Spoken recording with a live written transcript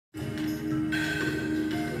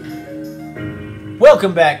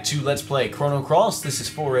Welcome back to Let's Play Chrono Cross. This is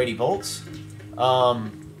 480 volts.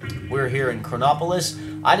 We're here in Chronopolis.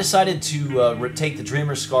 I decided to take the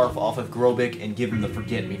Dreamer Scarf off of Grobik and give him the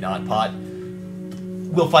Forget-Me-Not pot.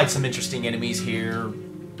 We'll fight some interesting enemies here.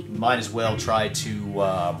 Might as well try to,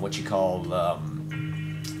 what you call,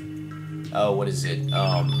 what is it?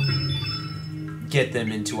 Get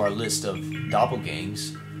them into our list of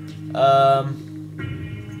doppelgangs.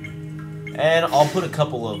 And I'll put a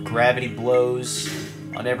couple of gravity blows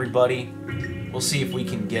on everybody. We'll see if we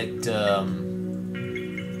can get, a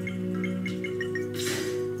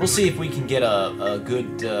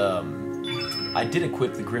good, I did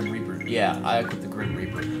equip the Grim Reaper. Yeah, I equipped the Grim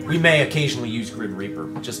Reaper. We may occasionally use Grim Reaper,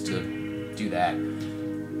 just to do that.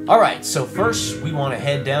 Alright, so first we want to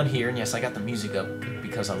head down here, and yes, I got the music up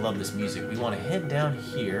because I love this music. We want to head down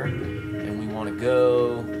here, and we want to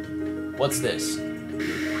go... What's this?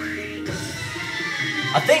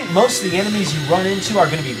 I think most of the enemies you run into are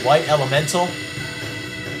going to be white elemental.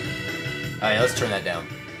 Alright, let's turn that down.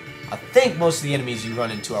 I think most of the enemies you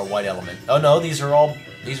run into are white element. Oh no, these are all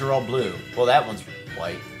blue. Well, that one's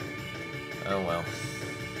white. Oh well.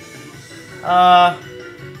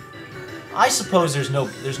 I suppose there's no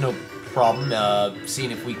problem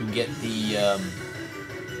seeing if we can get the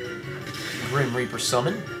Grim Reaper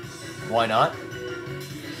summon. Why not?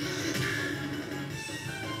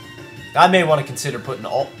 I may want to consider putting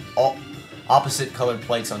all opposite colored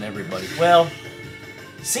plates on everybody. Well,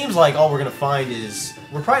 seems like all we're going to find is...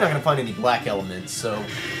 We're probably not going to find any black elements, so...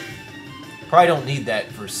 Probably don't need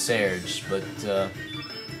that for Serge, but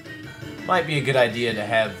might be a good idea to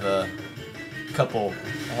have a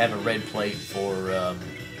red plate for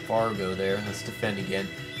Fargo there. Let's defend again.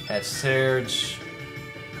 Have Serge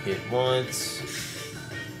hit once.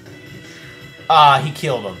 Ah, he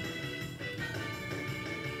killed him.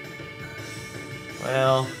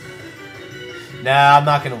 Well, nah, I'm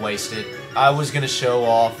not gonna waste it. I was gonna show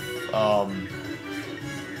off, oh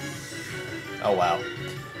wow.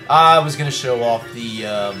 I was gonna show off the,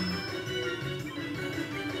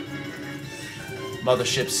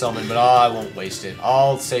 Mothership summon, but I won't waste it.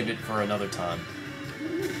 I'll save it for another time.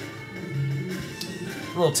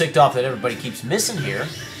 I'm a little ticked off that everybody keeps missing here.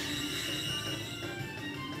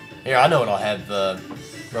 Here, I know what I'll have,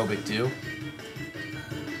 Grobik do.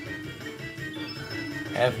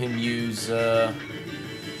 Have him use, Hair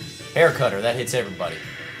Cutter. That hits everybody.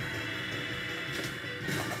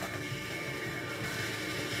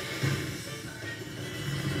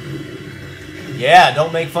 Yeah,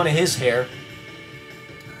 don't make fun of his hair.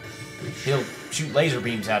 He'll shoot laser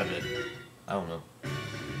beams out of it. I don't know.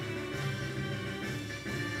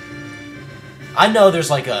 I know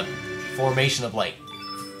there's like a formation of like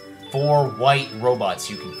 4 white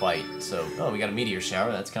robots you can fight. So, oh, we got a meteor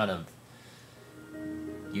shower. That's kind of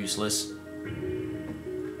useless.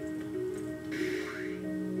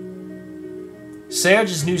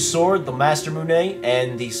 Serge's new sword, the Master Monet,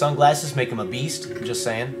 and the sunglasses make him a beast. I'm just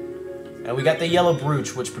saying. And we got the yellow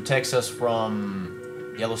brooch, which protects us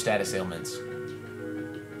from yellow status ailments.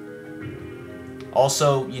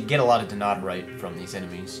 Also, you'd get a lot of Denodorite from these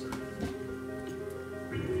enemies.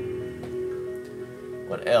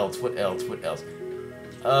 What else? What else? What else?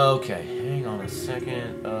 Okay, hang on a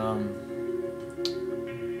second.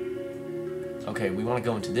 Okay, we want to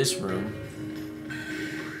go into this room.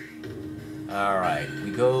 Alright,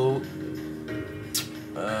 we go...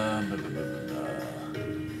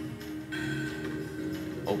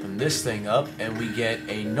 Open this thing up, and we get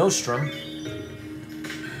a Nostrum.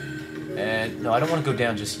 And, no, I don't want to go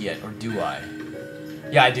down just yet, or do I?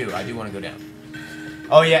 Yeah, I do. I do want to go down.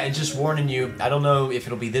 Oh yeah, and just warning you, I don't know if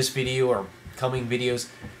it'll be this video or coming videos.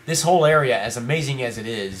 This whole area, as amazing as it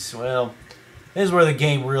is, well, this is where the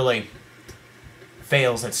game really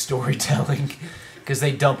fails at storytelling, because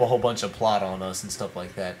they dump a whole bunch of plot on us and stuff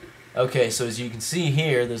like that. Okay, so as you can see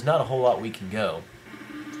here, there's not a whole lot we can go.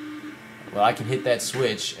 Well, I can hit that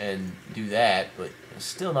switch and do that, but there's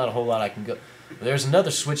still not a whole lot I can go. But there's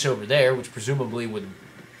another switch over there, which presumably would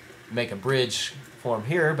make a bridge form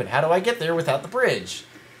here, but how do I get there without the bridge?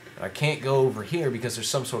 I can't go over here because there's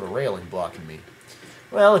some sort of railing blocking me.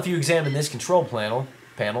 Well, if you examine this control panel,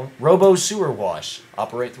 Robo Sewer Wash.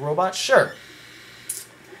 Operate the robot? Sure.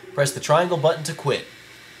 Press the triangle button to quit.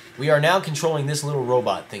 We are now controlling this little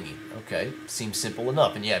robot thingy. Okay, seems simple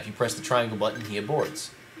enough. And yeah, if you press the triangle button, he aborts.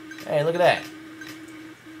 Hey, look at that.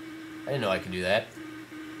 I didn't know I could do that.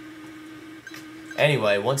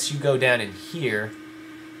 Anyway, once you go down in here,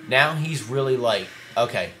 now he's really like...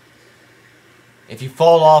 Okay. If you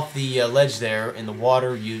fall off the ledge there in the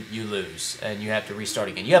water, you lose. And you have to restart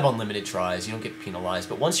again. You have unlimited tries. You don't get penalized.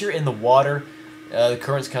 But once you're in the water... The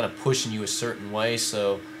current's kind of pushing you a certain way,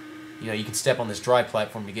 so you know you can step on this dry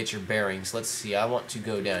platform to get your bearings. Let's see. I want to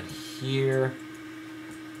go down here.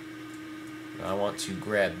 I want to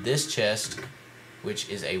grab this chest, which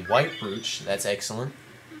is a white brooch. That's excellent.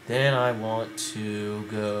 Then I want to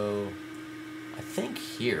go, I think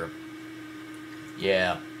here.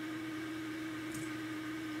 Yeah.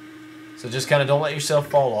 So just kind of don't let yourself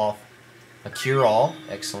fall off. A cure-all.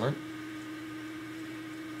 Excellent.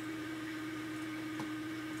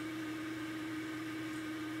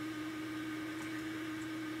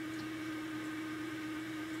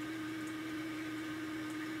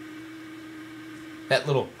 That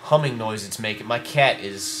little humming noise it's making. My cat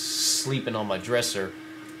is sleeping on my dresser,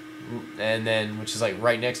 and then which is like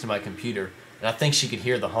right next to my computer, and I think she could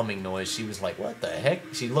hear the humming noise. She was like, "What the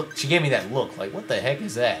heck?" She gave me that look, like, "What the heck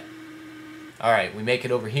is that?" All right, we make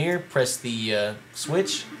it over here. Press the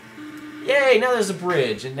switch. Yay! Now there's a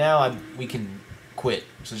bridge, and now we can quit.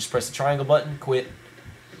 So just press the triangle button, quit.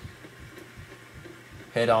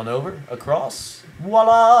 Head on over, across.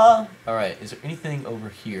 Voila! All right, is there anything over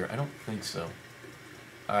here? I don't think so.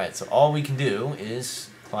 Alright, so all we can do is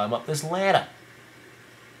climb up this ladder.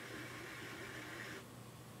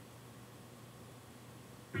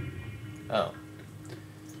 Oh.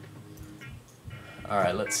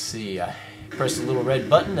 Alright, let's see. I press the little red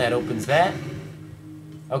button, that opens that.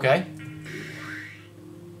 Okay.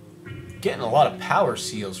 Getting a lot of power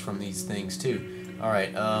seals from these things, too.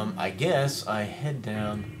 Alright, I guess I head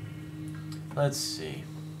down. Let's see.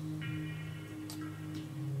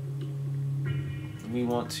 We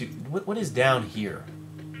want to... What is down here?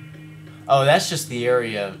 Oh, that's just the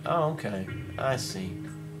area... Oh, okay. I see.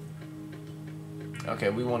 Okay,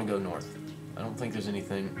 we want to go north. I don't think there's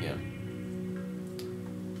anything... Yeah.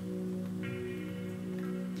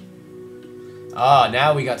 Ah,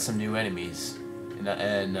 now we got some new enemies.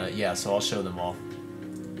 And yeah, so I'll show them off.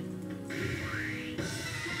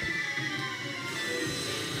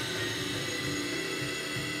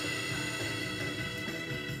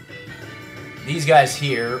 These guys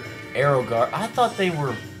here, Arrow Guard, I thought they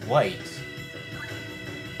were white.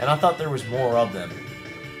 And I thought there was more of them.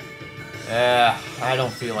 I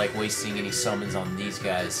don't feel like wasting any summons on these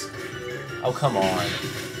guys. Oh, come on.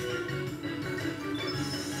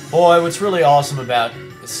 Boy, what's really awesome about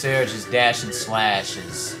Serge's dash and slash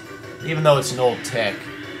is, even though it's an old tech,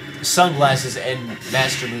 Sunglasses and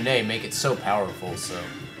Master Monet make it so powerful, so...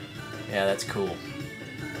 Yeah, that's cool.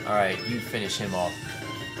 Alright, you finish him off.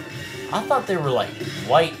 I thought they were like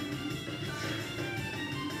white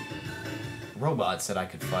robots that I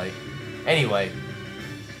could fight. Anyway,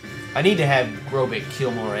 I need to have Grobik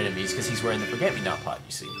kill more enemies because he's wearing the Forget-Me-Not pot,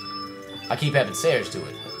 you see. I keep having Serge do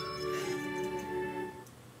it.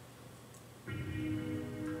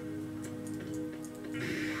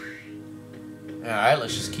 Alright,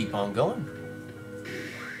 let's just keep on going.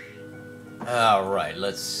 Alright,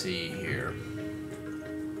 let's see here.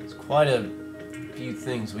 There's quite a few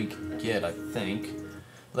things we can get, I think.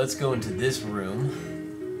 Let's go into this room.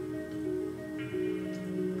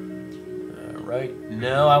 Alright.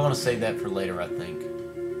 No, I want to save that for later, I think.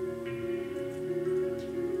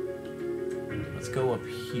 Let's go up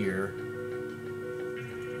here.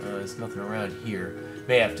 There's nothing around here. I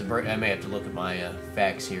may have to look at my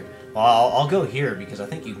facts here. Well, I'll go here because I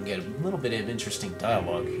think you can get a little bit of interesting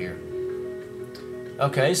dialogue here.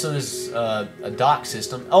 Okay, so there's a dock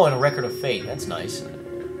system. Oh, and a record of fate. That's nice.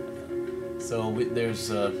 So there's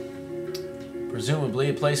presumably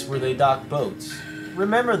a place where they dock boats.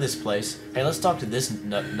 Remember this place. Hey, let's talk to this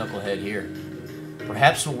knucklehead here.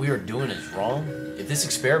 Perhaps what we are doing is wrong. If this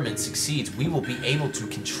experiment succeeds, we will be able to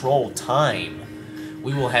control time.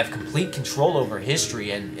 We will have complete control over history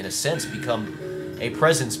and, in a sense, become a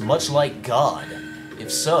presence much like God.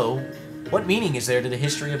 If so, what meaning is there to the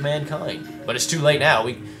history of mankind? But it's too late now.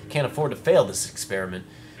 We can't afford to fail this experiment.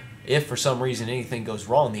 If, for some reason, anything goes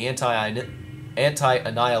wrong, the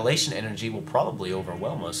anti-annihilation energy will probably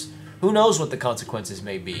overwhelm us. Who knows what the consequences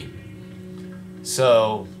may be?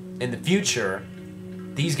 So, in the future,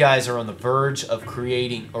 these guys are on the verge of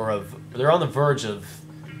creating, they're on the verge of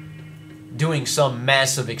doing some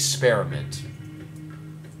massive experiment.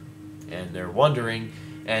 And they're wondering,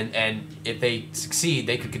 and if they succeed,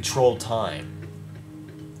 they could control time.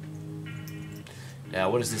 Now,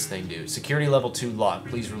 what does this thing do? Security level 2 lock.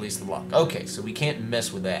 Please release the lock. Okay, so we can't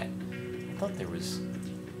mess with that. I thought there was...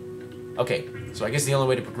 Okay, so I guess the only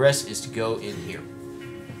way to progress is to go in here.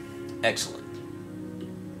 Excellent.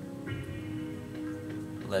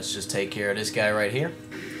 Let's just take care of this guy right here.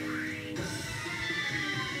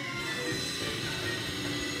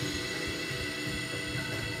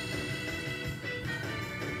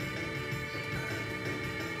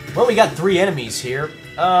 Well, we got 3 enemies here.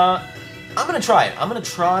 I'm gonna try it. I'm gonna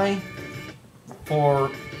try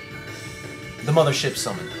for the Mothership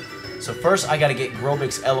Summon. So first, I gotta get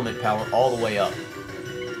Grobik's element power all the way up.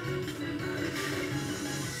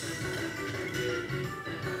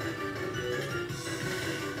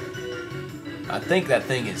 I think that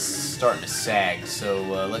thing is starting to sag, so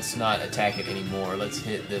let's not attack it anymore. Let's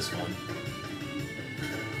hit this one.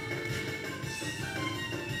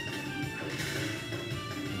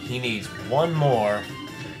 He needs one more.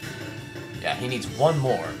 Yeah, he needs one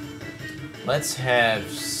more. Let's have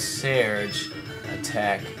Serge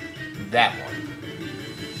attack that one.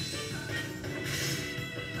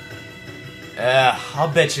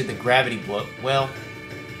 I'll bet you the gravity blow... Well,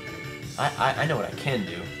 I know what I can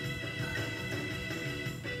do.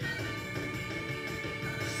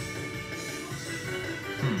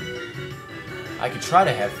 I could try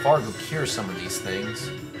to have Fargo cure some of these things.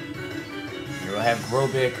 Here we'll have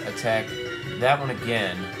Grobik attack that one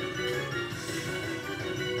again.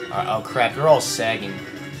 Oh crap, they're all sagging.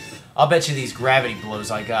 I'll bet you these gravity blows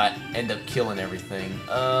I got end up killing everything.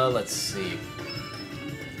 Let's see.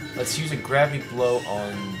 Let's use a gravity blow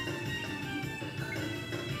on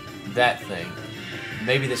that thing.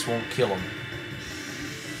 Maybe this won't kill him.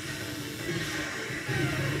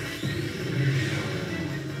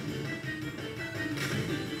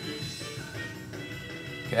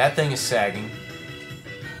 Okay, that thing is sagging.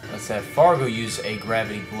 Let's have Fargo use a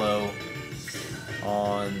gravity blow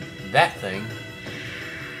on that thing.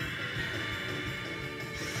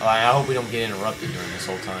 Oh, I hope we don't get interrupted during this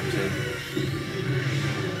whole time, too.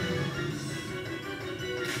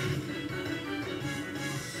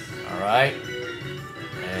 Alright.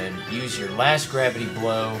 And use your last gravity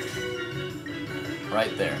blow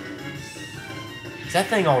right there. Is that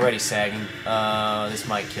thing already sagging? This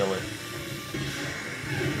might kill it.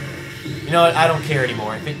 You know what? I don't care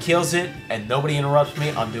anymore. If it kills it and nobody interrupts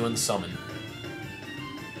me, I'm doing the summon.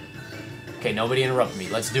 Okay, nobody interrupt me.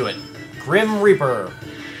 Let's do it. Grim Reaper.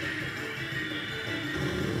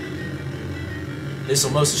 This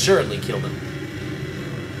will most assuredly kill them.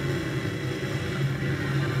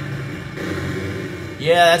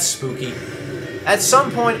 Yeah, that's spooky. At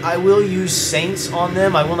some point, I will use Saints on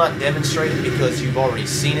them. I will not demonstrate it because you've already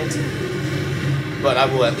seen it. But I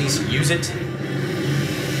will at least use it.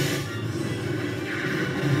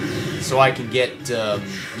 So I can get,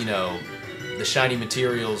 you know, the shiny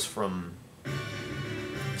materials from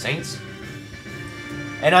Saints.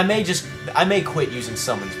 And I may quit using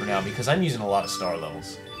summons for now because I'm using a lot of star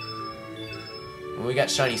levels. And we got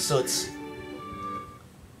shiny Soots.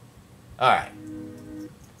 Alright.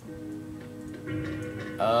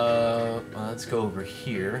 Let's go over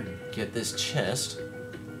here and get this chest.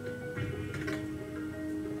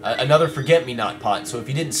 Another Forget-Me-Not pot, so if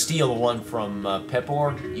you didn't steal one from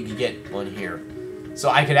Pepor, you could get one here. So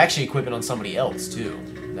I could actually equip it on somebody else, too.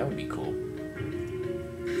 That would be cool.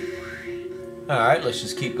 Alright, let's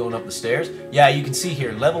just keep going up the stairs. Yeah, you can see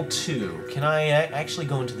here, level 2. Can I actually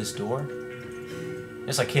go into this door?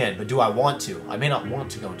 Yes, I can, but do I want to? I may not want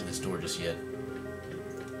to go into this door just yet.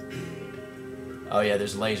 Oh yeah,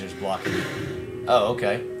 there's lasers blocking it. Oh,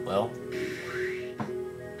 okay. Well...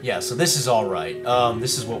 yeah, so this is alright.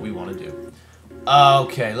 This is what we want to do.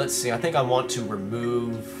 Okay, let's see. I think I want to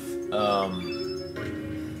remove... well,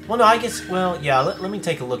 no, I guess... well, yeah, let me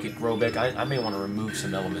take a look at Grobik. I may want to remove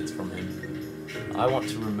some elements from him. I want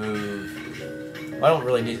to remove... well, I don't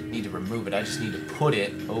really need to remove it. I just need to put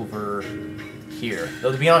it over here.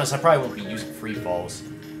 Though, to be honest, I probably won't be using free falls.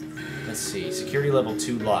 Let's see. Security level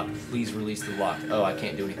 2 lock. Please release the lock. Oh, I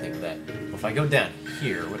can't do anything with that. Well, if I go down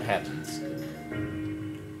here, what happens?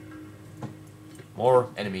 More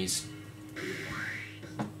enemies.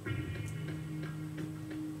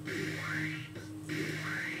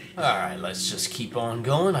 Alright, let's just keep on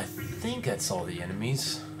going. I think that's all the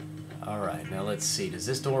enemies. Alright, now let's see. Does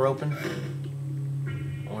this door open?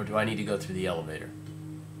 Or do I need to go through the elevator?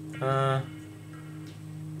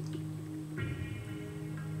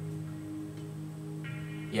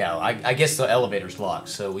 Yeah, I guess the elevator's locked,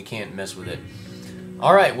 so we can't mess with it.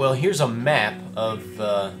 Alright, well, here's a map of,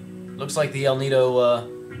 looks like the El Nido,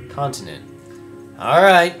 continent.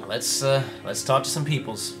 Alright, let's talk to some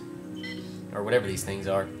peoples. Or whatever these things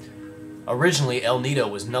are. Originally, El Nido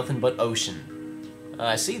was nothing but ocean.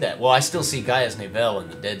 I see that. Well, I still see Gaia's Navel in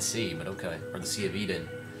the Dead Sea, but okay. Or the Sea of Eden.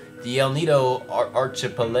 The El Nido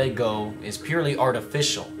archipelago is purely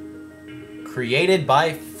artificial. Created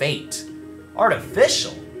by fate.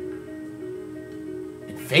 Artificial?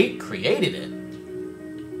 And fate created it?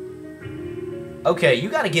 Okay, you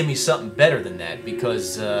gotta give me something better than that,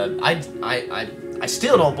 because I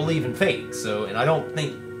still don't believe in fate, so, and I don't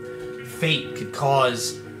think fate could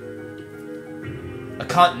cause a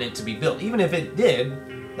continent to be built. Even if it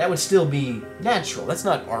did, that would still be natural. That's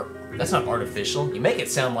not art. That's not artificial. You make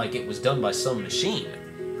it sound like it was done by some machine.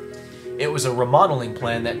 It was a remodeling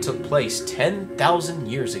plan that took place 10,000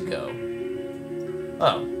 years ago.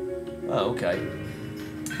 Oh. Oh, okay.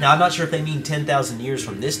 Now, I'm not sure if they mean 10,000 years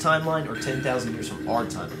from this timeline or 10,000 years from our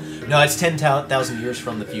timeline. No, it's 10,000 years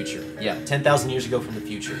from the future. Yeah, 10,000 years ago from the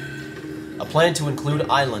future. A plan to include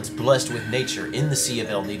islands blessed with nature in the Sea of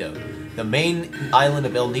El Nido. The main island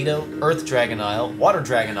of El Nido, Earth Dragon Isle, Water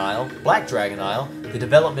Dragon Isle, Black Dragon Isle, the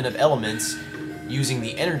development of elements using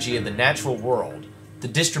the energy of the natural world, the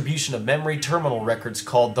distribution of memory terminal records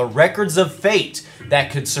called the Records of Fate that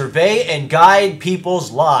could survey and guide people's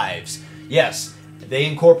lives. Yes, they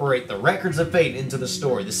incorporate the Records of Fate into the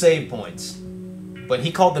story, the save points. But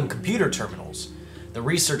he called them computer terminals. The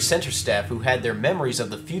research center staff who had their memories of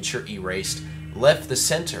the future erased left the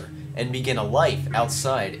center and began a life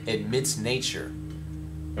outside amidst nature.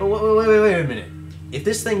 Oh, wait a minute. If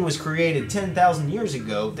this thing was created 10,000 years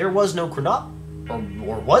ago, there was no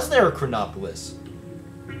or was there a Chronopolis?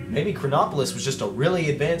 Maybe Chronopolis was just a really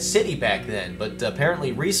advanced city back then, but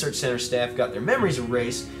apparently research center staff got their memories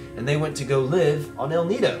erased and they went to go live on El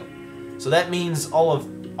Nido. So that means all of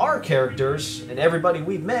our characters and everybody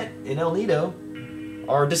we've met in El Nido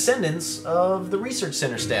are descendants of the research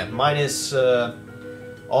center staff, minus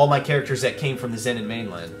all my characters that came from the Zenin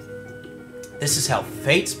mainland. This is how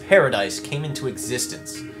Fate's Paradise came into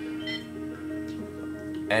existence.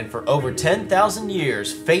 And for over 10,000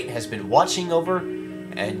 years, Fate has been watching over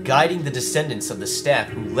and guiding the descendants of the staff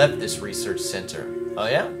who left this research center. Oh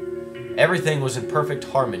yeah? Everything was in perfect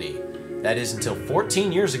harmony. That is until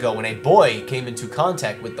 14 years ago when a boy came into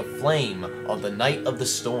contact with the flame of the Night of the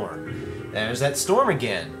Storm. There's that storm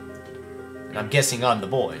again. And I'm guessing I'm the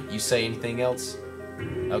boy. You say anything else?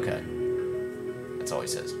 Okay. That's all he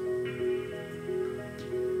says.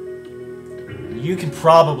 You can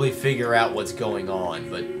probably figure out what's going on,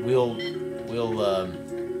 but we'll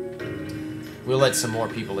let some more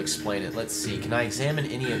people explain it. Let's see. Can I examine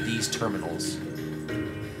any of these terminals?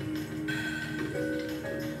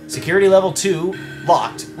 Security level 2,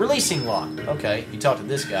 locked. Releasing lock. Okay, you talked to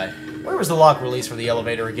this guy. Where was the lock release for the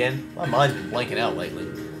elevator again? My mind's been blanking out lately.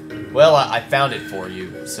 Well, I found it for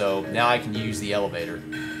you, so now I can use the elevator.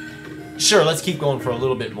 Sure, let's keep going for a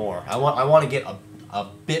little bit more. I want to get a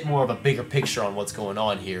bit more of a bigger picture on what's going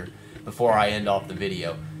on here before I end off the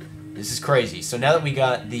video. This is crazy. So now that we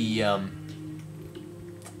got the,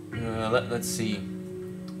 let's see.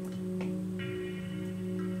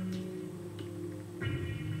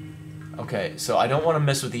 Okay, so I don't want to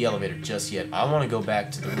mess with the elevator just yet. I want to go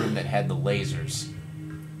back to the room that had the lasers.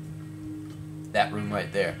 That room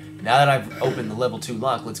right there. Now that I've opened the level 2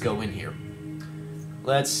 lock, let's go in here.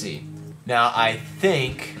 Let's see. Now, I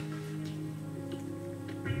think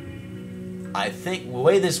the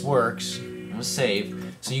way this works, I'm going to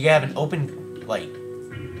save. So you have an open, like,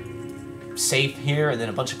 safe here and then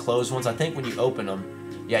a bunch of closed ones. I think when you open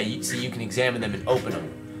them, yeah, so you can examine them and open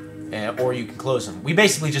them. Or you can close them. We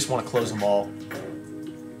basically just want to close them all.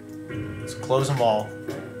 So close them all.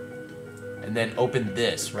 And then open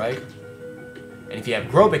this, right? And if you have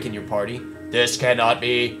Grobik in your party, this cannot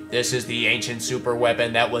be. This is the ancient super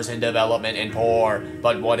weapon that was in development in 4.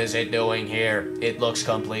 But what is it doing here? It looks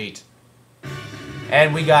complete.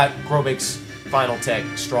 And we got Grobik's final tech,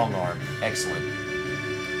 Strong Arm. Excellent.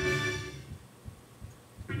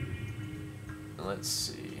 Let's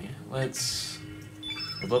see.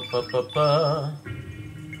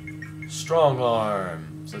 Strong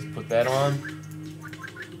Arm. So let's put that on.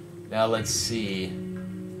 Now let's see.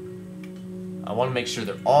 I want to make sure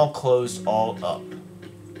they're all closed all up.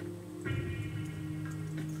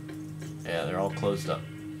 Yeah, they're all closed up.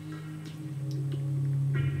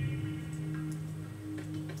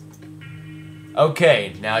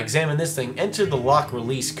 Okay, now examine this thing. Enter the lock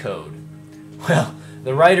release code. Well,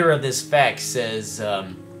 the writer of this fact says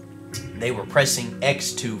they were pressing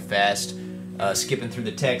X too fast, skipping through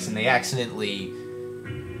the text, and they accidentally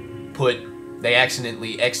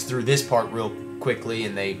X through this part real quickly,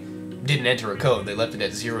 and they didn't enter a code. They left it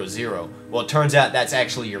at 00. Well, it turns out that's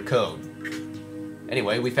actually your code.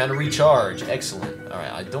 Anyway, we found a recharge. Excellent.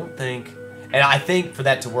 Alright, I think for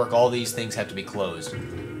that to work, all these things have to be closed.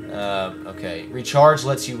 Okay. Recharge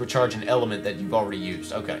lets you recharge an element that you've already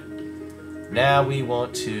used. Okay. Now we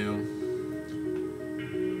want to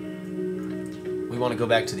go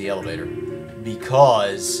back to the elevator.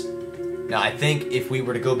 Because now I think if we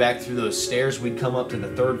were to go back through those stairs, we'd come up to the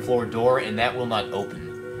 3rd floor door, and that will not open.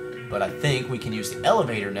 But I think we can use the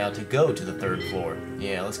elevator now to go to the 3rd floor.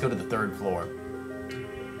 Yeah, let's go to the 3rd floor.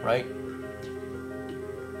 Right?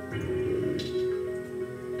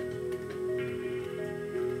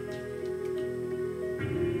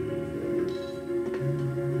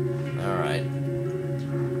 Alright.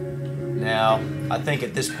 Now, I think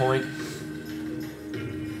at this point...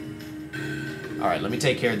 Alright, let me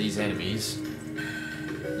take care of these enemies.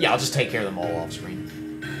 Yeah, I'll just take care of them all off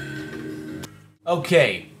screen.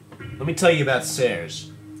 Okay, let me tell you about Serge.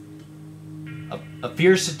 A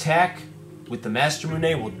fierce attack with the Master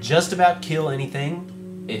Mune will just about kill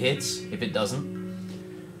anything it hits, if it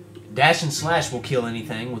doesn't. Dash and Slash will kill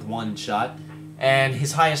anything with one shot. And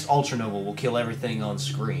his highest Ultra Nova will kill everything on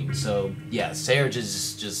screen. So, yeah, Serge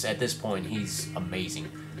is just, at this point, he's amazing.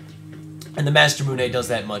 And the Master Mune does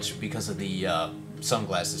that much because of the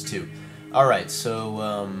sunglasses, too. Alright,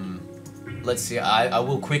 so, let's see. I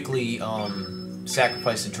will quickly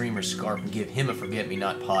sacrifice the Dreamer's Scarf and give him a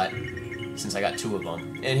Forget-Me-Not pot, since I got 2 of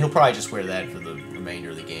them. And he'll probably just wear that for the remainder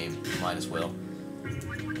of the game. Might as well.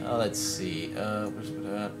 Let's see. Where's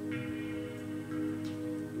that?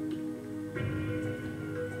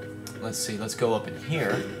 Let's see, let's go up in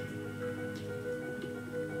here.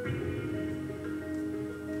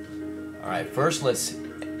 Alright, first let's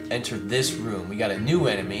enter this room. We got a new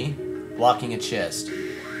enemy blocking a chest.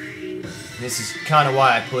 This is kind of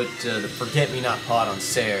why I put the Forget-Me-Not pot on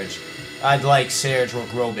Serge. I'd like Serge or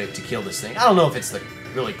Grobik to kill this thing. I don't know if it's the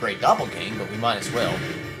really great doppelgang, but we might as well.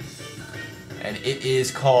 And it is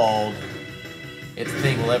called... If the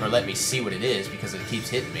thing will ever let me see what it is, because it keeps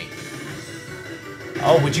hitting me.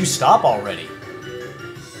 Oh, would you stop already?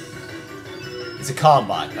 It's a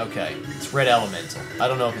combat. Okay. It's Red Elemental. I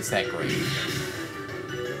don't know if it's that great.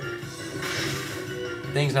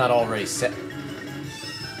 Thing's not already set.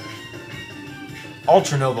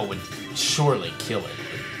 Ultra Nova would surely kill it.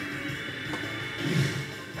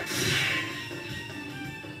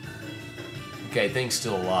 Okay, thing's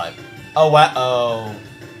still alive. Oh, wow. Oh.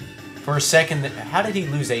 For a second... How did he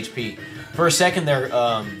lose HP? For a second there,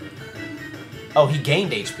 Oh, he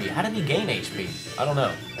gained HP. How did he gain HP? I don't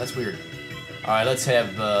know. That's weird. Alright, let's have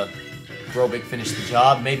Grobik finish the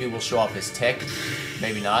job. Maybe we'll show off his tech.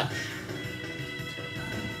 Maybe not.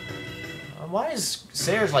 Why is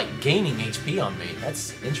Serge, like, gaining HP on me?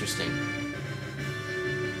 That's interesting.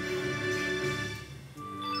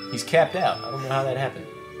 He's capped out. I don't know how that happened.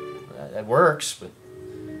 That works, but...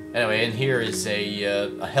 Anyway, and here is a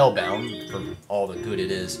Hellbound, for all the good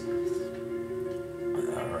it is.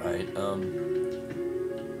 Alright,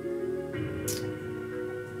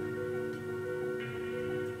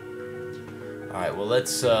 Alright, well,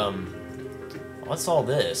 what's all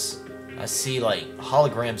this? I see, like,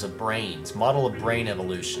 holograms of brains. Model of brain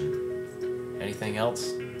evolution. Anything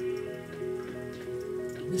else?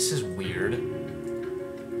 This is weird.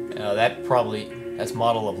 That's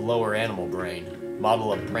model of lower animal brain.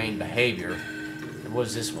 Model of brain behavior. And what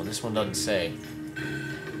is this one? This one doesn't say.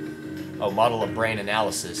 Oh, model of brain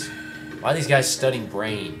analysis. Why are these guys studying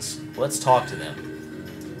brains? Let's talk to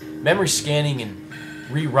them. Memory scanning and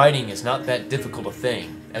rewriting is not that difficult a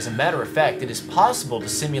thing. As a matter of fact, it is possible to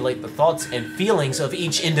simulate the thoughts and feelings of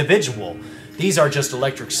each individual. These are just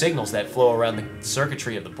electric signals that flow around the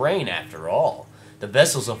circuitry of the brain, after all. The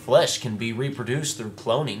vessels of flesh can be reproduced through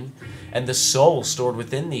cloning, and the soul stored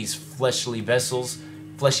within these fleshy vessels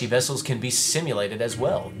can be simulated as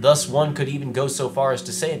well. Thus, one could even go so far as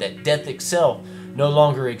to say that death itself no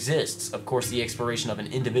longer exists. Of course, the expiration of an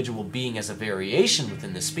individual being as a variation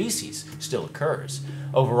within the species still occurs.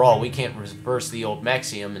 Overall, we can't reverse the old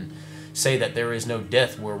maxiom and say that there is no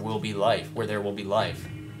death where there will be life.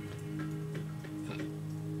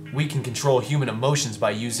 We can control human emotions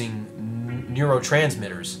by using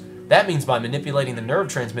neurotransmitters. That means by manipulating the nerve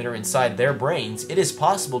transmitter inside their brains, it is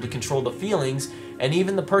possible to control the feelings and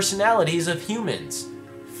even the personalities of humans.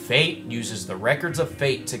 Fate uses the records of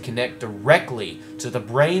fate to connect directly to the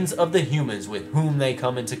brains of the humans with whom they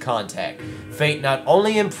come into contact. Fate not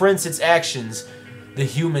only imprints its actions the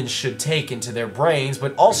humans should take into their brains,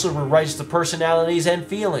 but also rewrites the personalities and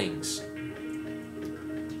feelings.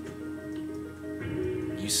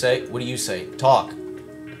 You say? What do you say? Talk.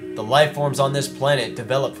 The life forms on this planet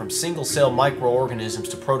develop from single-cell microorganisms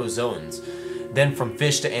to protozoans, then from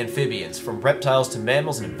fish to amphibians, from reptiles to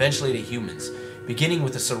mammals, and eventually to humans, beginning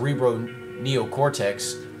with the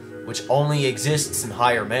cerebroneocortex, which only exists in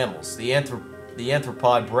higher mammals. The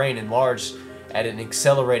anthropod brain enlarged at an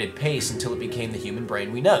accelerated pace until it became the human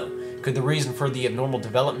brain we know. Could the reason for the abnormal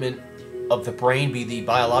development of the brain be the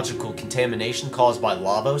biological contamination caused by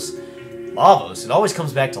Lavos? Lavos? It always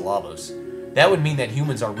comes back to Lavos. That would mean that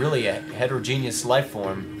humans are really a heterogeneous life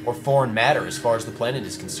form, or foreign matter as far as the planet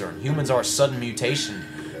is concerned. Humans are a sudden mutation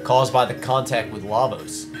caused by the contact with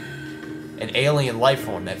Lavos. an alien life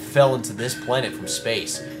form that fell into this planet from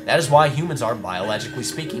space. That is why humans are, biologically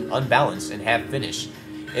speaking, unbalanced and half-finished.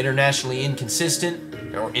 Internationally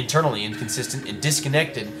inconsistent, or internally inconsistent and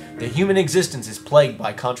disconnected, the human existence is plagued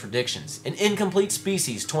by contradictions. An incomplete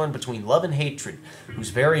species torn between love and hatred, whose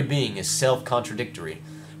very being is self-contradictory.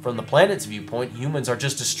 From the planet's viewpoint, humans are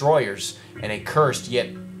just destroyers and a cursed yet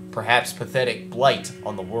perhaps pathetic blight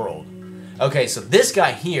on the world. Okay, so this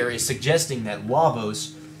guy here is suggesting that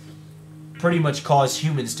Lavos pretty much caused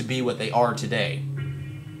humans to be what they are today.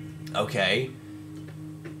 Okay.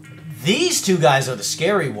 These two guys are the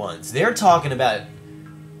scary ones. They're talking about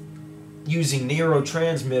using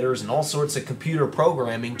neurotransmitters and all sorts of computer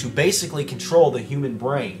programming to basically control the human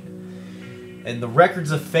brain. And the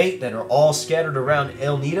records of fate that are all scattered around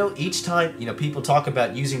El Nido, each time, you know, people talk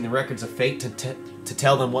about using the records of fate to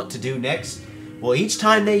tell them what to do next. Well, each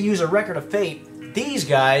time they use a record of fate, these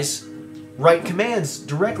guys write commands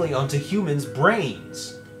directly onto humans'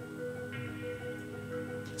 brains.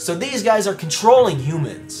 So these guys are controlling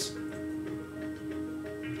humans.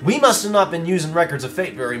 We must have not been using records of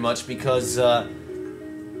fate very much because,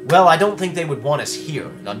 well, I don't think they would want us here.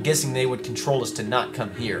 And I'm guessing they would control us to not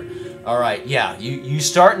come here. Alright, yeah, you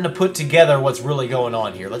starting to put together what's really going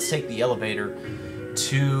on here. Let's take the elevator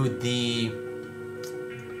to the...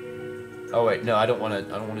 Oh wait, no, I don't want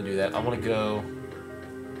to do that. I want to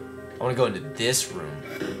go into this room.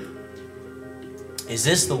 Is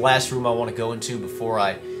this the last room I want to go into before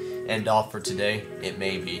I end off for today? It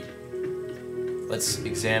may be. Let's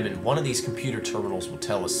examine. One of these computer terminals will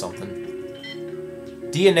tell us something.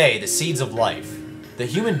 DNA, the seeds of life. The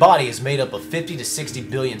human body is made up of 50 to 60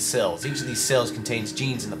 billion cells. Each of these cells contains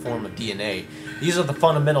genes in the form of DNA. These are the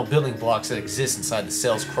fundamental building blocks that exist inside the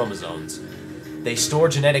cell's chromosomes. They store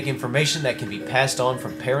genetic information that can be passed on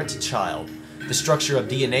from parent to child. The structure of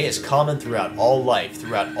DNA is common throughout all life,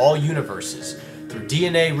 throughout all universes. Through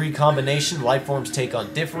DNA recombination, life forms take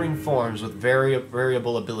on differing forms with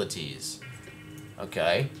variable abilities.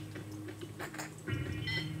 Okay.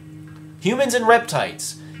 Humans and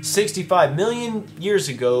reptiles. 65 million years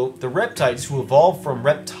ago, the reptiles who evolved from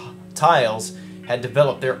reptiles had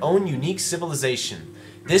developed their own unique civilization.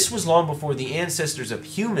 This was long before the ancestors of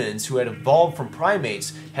humans who had evolved from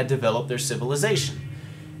primates had developed their civilization.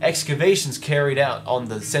 Excavations carried out on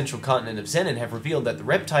the central continent of Zenon have revealed that the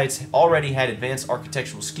reptiles already had advanced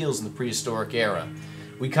architectural skills in the prehistoric era.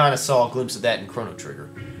 We kind of saw a glimpse of that in Chrono Trigger.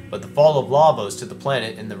 But the fall of Lavos to the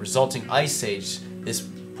planet and the resulting ice age this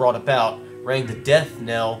brought about rang the death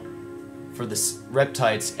knell for the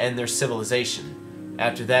reptiles and their civilization.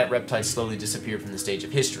 After that, reptiles slowly disappeared from the stage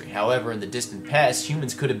of history. However, in the distant past,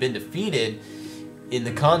 humans could have been defeated in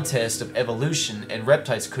the contest of evolution, and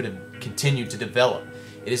reptiles could have continued to develop.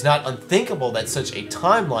 It is not unthinkable that such a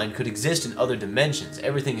timeline could exist in other dimensions.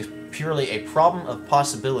 Everything is purely a problem of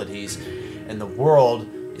possibilities, and the world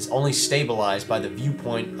is only stabilized by the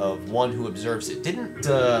viewpoint of one who observes it. Didn't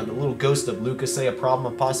the little ghost of Lucas say a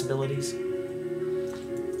problem of possibilities?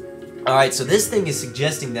 Alright, so this thing is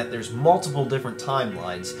suggesting that there's multiple different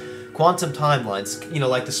timelines. Quantum timelines, you know,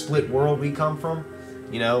 like the split world we come from.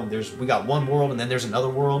 You know, we got one world and then there's another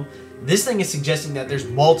world. This thing is suggesting that there's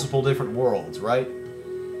multiple different worlds, right?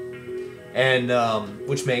 And,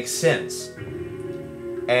 which makes sense.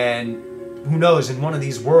 And who knows, in one of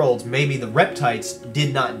these worlds, maybe the reptiles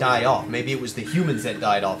did not die off. Maybe it was the humans that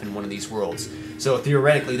died off in one of these worlds. So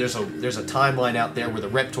theoretically, there's a timeline out there where the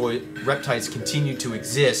reptiles continue to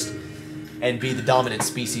exist and be the dominant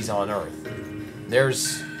species on Earth.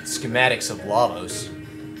 There's schematics of Lavos.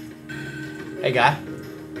 Hey, guy.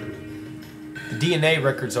 The DNA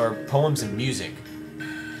records are poems and music.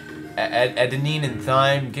 Adenine and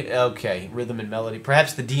thyme, okay, rhythm and melody.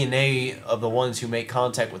 Perhaps the DNA of the ones who make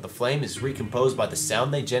contact with the flame is recomposed by the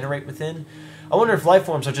sound they generate within. I wonder if life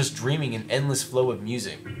forms are just dreaming an endless flow of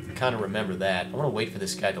music. I kind of remember that. I want to wait for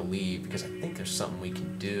this guy to leave because I think there's something we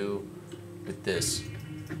can do with this.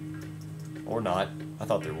 Or not. I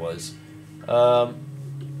thought there was.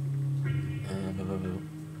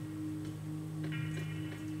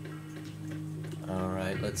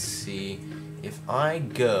 Alright, let's see. If I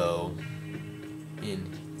go in...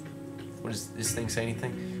 What does this thing say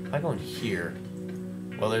anything? If I go in here...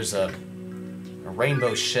 Well, there's a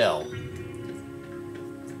rainbow shell.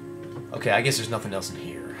 Okay, I guess there's nothing else in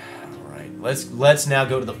here. Alright, let's now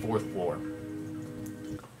go to the 4th floor.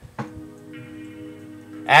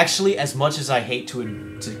 Actually, as much as I hate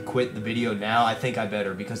to quit the video now, I think I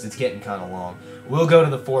better because it's getting kind of long. We'll go to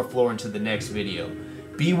the 4th floor into the next video.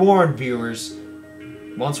 Be warned, viewers.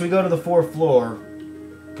 Once we go to the 4th floor,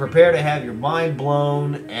 prepare to have your mind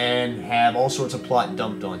blown and have all sorts of plot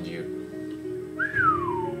dumped on you.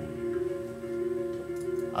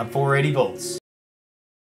 I'm 480 volts.